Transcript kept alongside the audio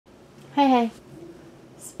Hey, hey.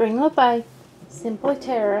 Spring Lefay. Simply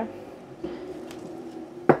Tara.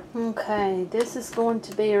 Okay, this is going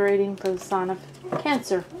to be a reading for the sign of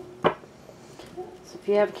Cancer. So if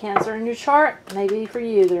you have Cancer in your chart, maybe for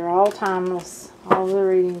you. They're all timeless. All the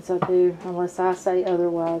readings I do, unless I say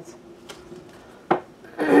otherwise.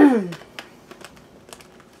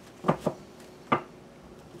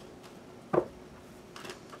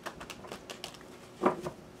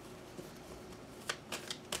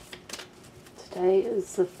 Today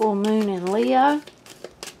is the full moon in Leo.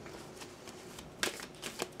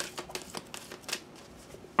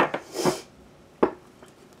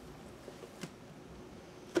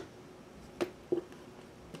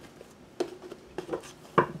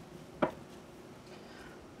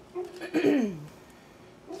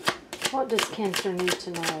 What does Cancer need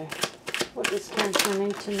to know? What does Cancer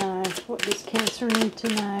need to know? What does Cancer need to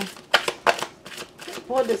know?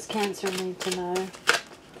 What does Cancer need to know?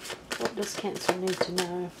 What does Cancer need to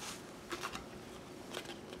know?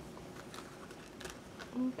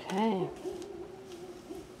 Okay.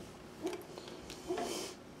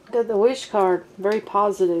 Got the Wish card. Very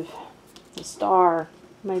positive. The Star.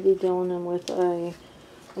 Maybe dealing with a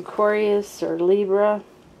Aquarius or Libra.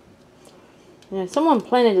 You know, someone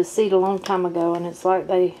planted a seed a long time ago, and it's like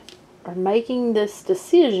they are making this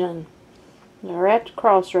decision. They're at the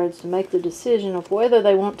crossroads to make the decision of whether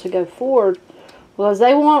they want to go forward, because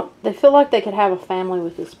they feel like they could have a family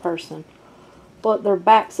with this person, but their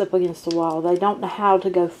back's up against the wall. They don't know how to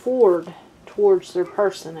go forward towards their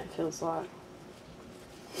person, it feels like.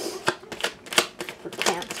 For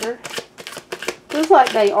Cancer. Feels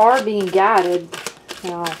like they are being guided.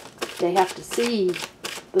 Now, they have to see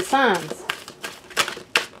the signs.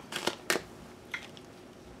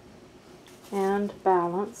 And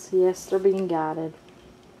Balance. Yes, they're being guided.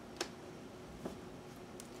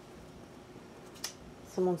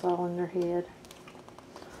 Someone's all in their head.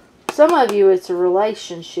 Some of you, it's a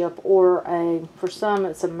relationship, or for some,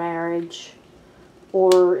 it's a marriage,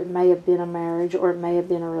 or it may have been a marriage, or it may have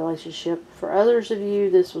been a relationship. For others of you,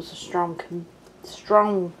 this was a strong,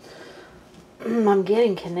 I'm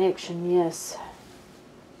getting connection, yes.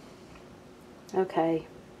 Okay.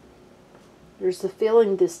 There's the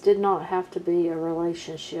feeling this did not have to be a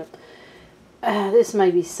relationship. This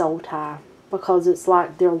may be soul tie, because it's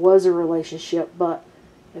like there was a relationship, but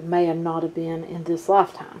it may have not have been in this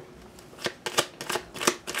lifetime.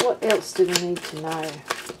 What else do we need to know?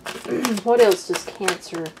 What else does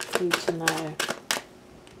Cancer need to know?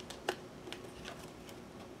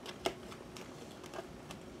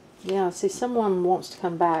 Yeah, see, someone wants to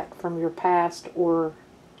come back from your past, or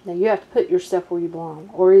now you have to put yourself where you belong.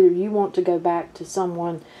 Or either you want to go back to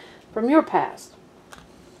someone from your past.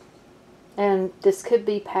 And this could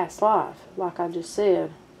be past life, like I just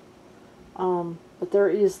said. But there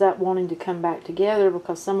is that wanting to come back together,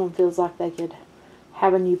 because someone feels like they could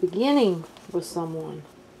have a new beginning with someone.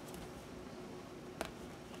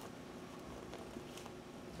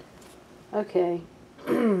 Okay.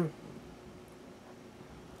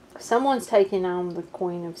 Someone's taking on the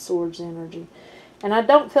Queen of Swords energy. And I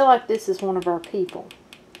don't feel like this is one of our people.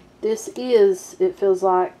 This is, it feels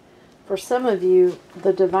like, for some of you,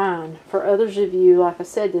 the divine. For others of you, like I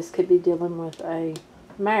said, this could be dealing with a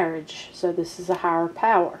marriage. So this is a higher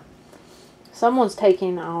power. Someone's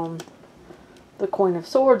taking on the Queen of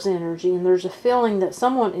Swords energy, and there's a feeling that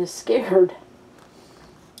someone is scared.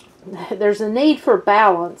 There's a need for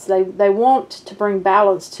balance. They want to bring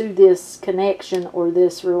balance to this connection, or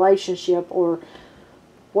this relationship, or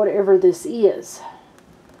whatever this is.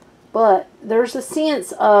 But there's a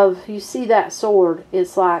sense of, you see that sword,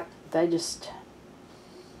 it's like they just,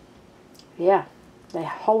 yeah, they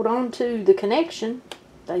hold on to the connection.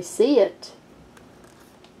 They see it.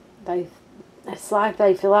 It's like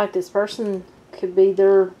they feel like this person could be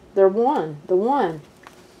their one, the one.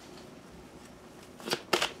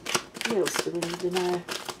 What else do we need to know?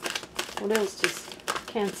 What else does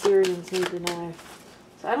Cancerians need to know?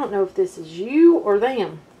 So I don't know if this is you or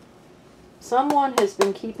them. Someone has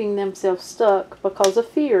been keeping themselves stuck because of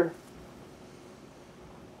fear.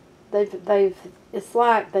 It's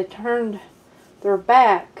like they turned their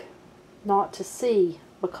back not to see,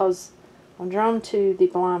 because I'm drawn to the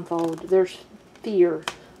blindfold. There's fear,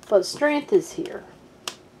 but strength is here.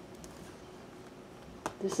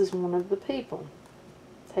 This is one of the people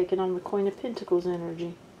taking on the Queen of Pentacles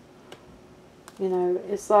energy. You know,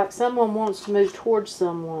 it's like someone wants to move towards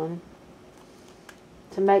someone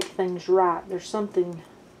to make things right. There's something,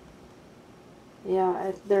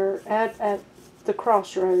 yeah, they're at the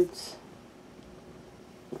crossroads.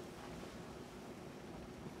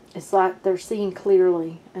 It's like they're seeing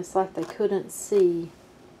clearly. It's like they couldn't see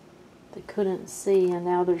They couldn't see, and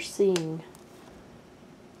now they're seeing.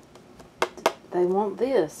 They want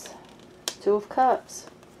this. Two of Cups.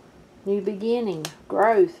 New beginning.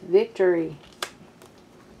 Growth. Victory.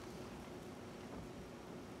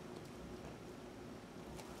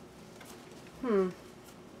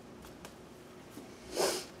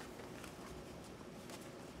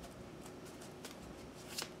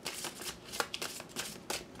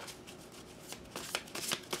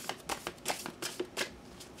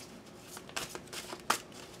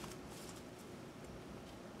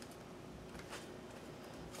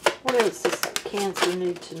 What else does Cancer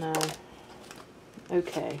need to know?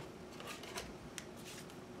 Okay.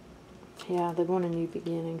 Yeah, they want a new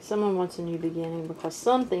beginning. Someone wants a new beginning because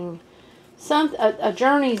a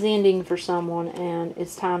journey's ending for someone and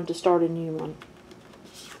it's time to start a new one.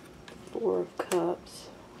 Four of Cups.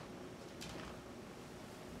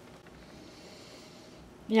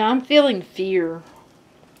 Yeah, I'm feeling fear.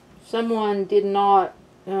 Someone did not,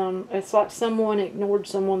 it's like someone ignored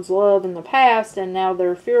someone's love in the past and now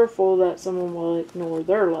they're fearful that someone will ignore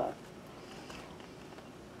their love.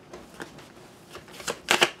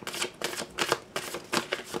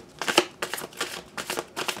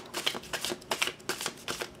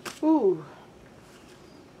 Ooh.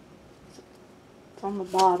 It's on the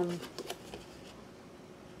bottom.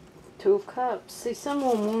 Two of Cups. See,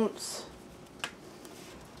 someone wants...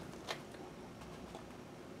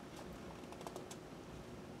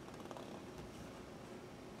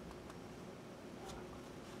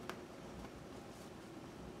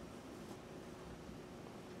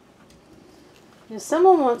 If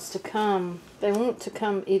someone wants to come, they want to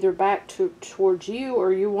come either back towards you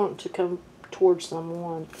or you want to come towards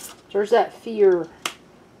someone. There's that fear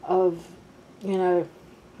of, you know,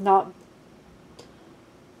 not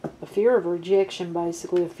a fear of rejection,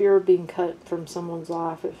 basically. A fear of being cut from someone's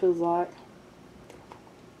life, it feels like.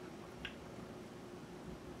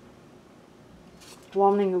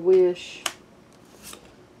 Wanting a wish.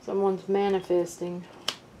 Someone's manifesting.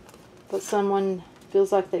 But someone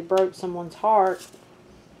feels like they broke someone's heart.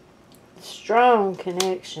 Strong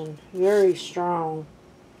connection. Very strong.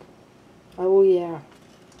 Oh yeah.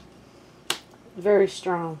 Very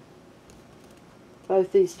strong.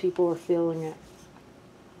 Both these people are feeling it.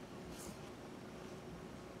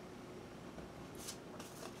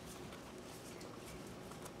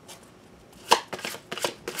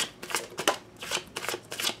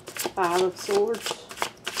 Five of Swords.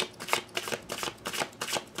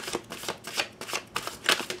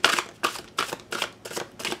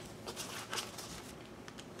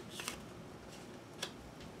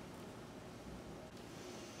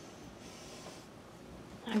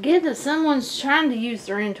 I get that someone's trying to use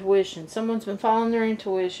their intuition. Someone's been following their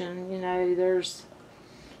intuition. You know, there's...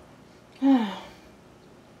 It's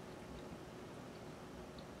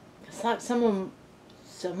like someone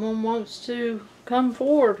wants to come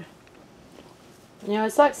forward. You know,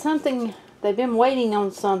 it's like something... They've been waiting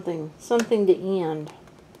on something. Something to end.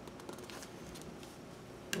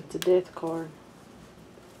 It's a Death card.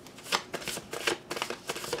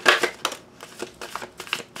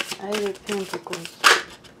 Eight of Pentacles.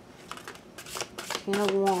 Ten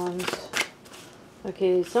of Wands.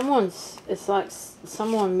 Okay, it's like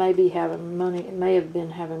someone may be having money, may have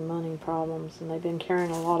been having money problems, and they've been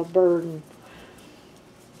carrying a lot of burden.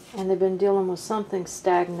 And they've been dealing with something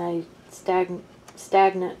stagnant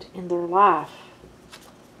in their life.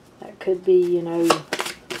 That could be, you know,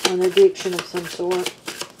 an addiction of some sort.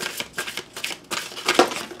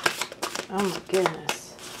 Oh my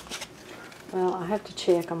goodness. Well, I have to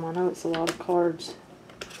check them. I know it's a lot of cards.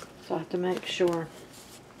 So I have to make sure.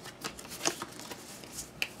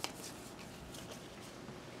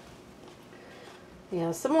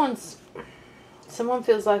 Yeah, someone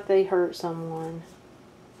feels like they hurt someone.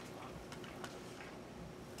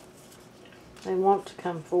 They want to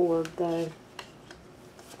come forward, though.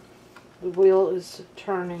 The wheel is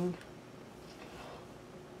turning.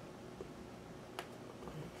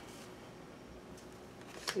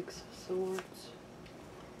 Six of Swords.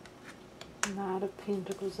 Knight of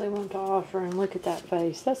Pentacles. They want to offer, and look at that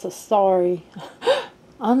face. That's a sorry.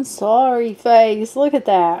 I'm sorry face. Look at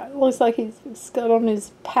that. Looks like he's got on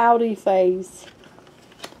his pouty face.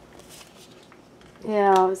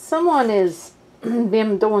 Yeah, someone has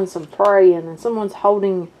been doing some praying, and someone's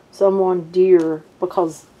holding someone dear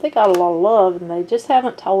because they got a lot of love and they just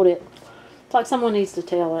haven't told it. It's like someone needs to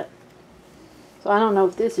tell it. So I don't know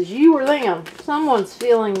if this is you or them. Someone's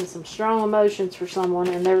feeling some strong emotions for someone,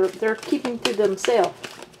 and they're keeping to themselves.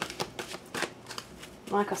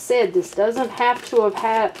 Like I said, this doesn't have to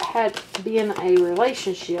have had been a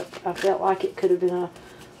relationship. I felt like it could have been a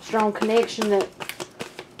strong connection that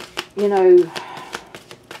you know,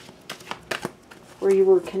 where you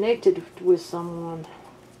were connected with someone.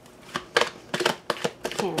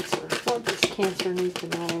 Cancer. What does Cancer need to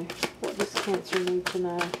know? What does Cancer need to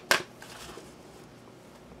know?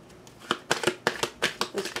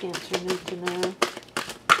 What does Cancer need to know?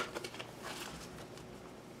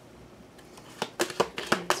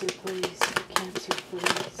 Cancer, please. Cancer,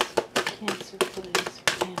 please. Cancer, please.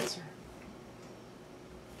 Cancer.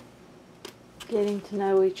 Getting to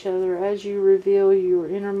know each other. As you reveal your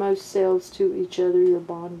innermost selves to each other, your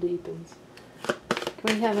bond deepens.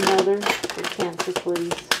 Can we have another for Cancer,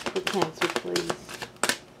 please? For Cancer, please.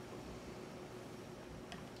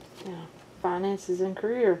 Yeah. Finances and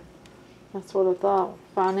career. That's what I thought.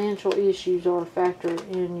 Financial issues are a factor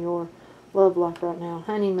in your love life right now.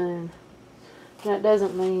 Honeymoon. That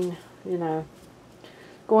doesn't mean, you know,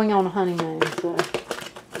 going on a honeymoon. So,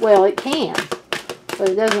 well, it can, but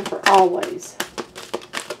it doesn't for always.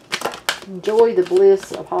 Enjoy the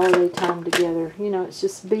bliss of holiday time together. You know, it's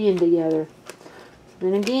just being together.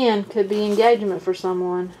 Then again, could be engagement for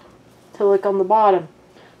someone. To look on the bottom.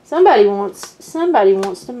 Somebody wants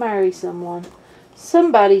to marry someone.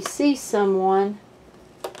 Somebody sees someone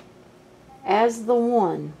as the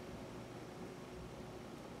one.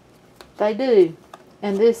 They do.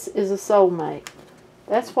 And this is a soulmate.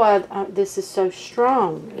 That's why this is so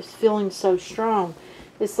strong. It's feeling so strong.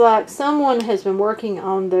 It's like someone has been working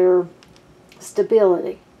on their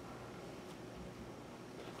stability.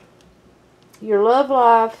 Your love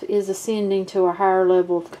life is ascending to a higher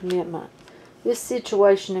level of commitment. This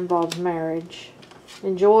situation involves marriage.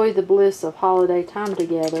 Enjoy the bliss of holiday time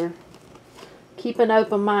together. Keep an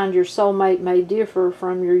open mind. Your soulmate may differ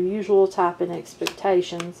from your usual type and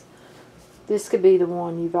expectations. This could be the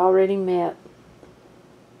one you've already met.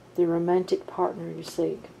 The romantic partner you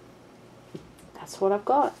seek. That's what I've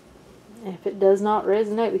got. If it does not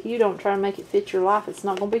resonate with you, don't try to make it fit your life. It's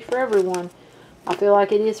not going to be for everyone. I feel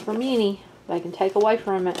like it is for many. They can take away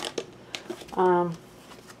from it.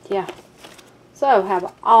 Yeah. So, have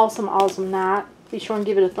an awesome, awesome night. Be sure and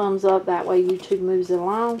give it a thumbs up. That way YouTube moves it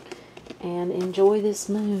along. And enjoy this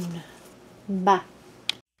moon. Bye.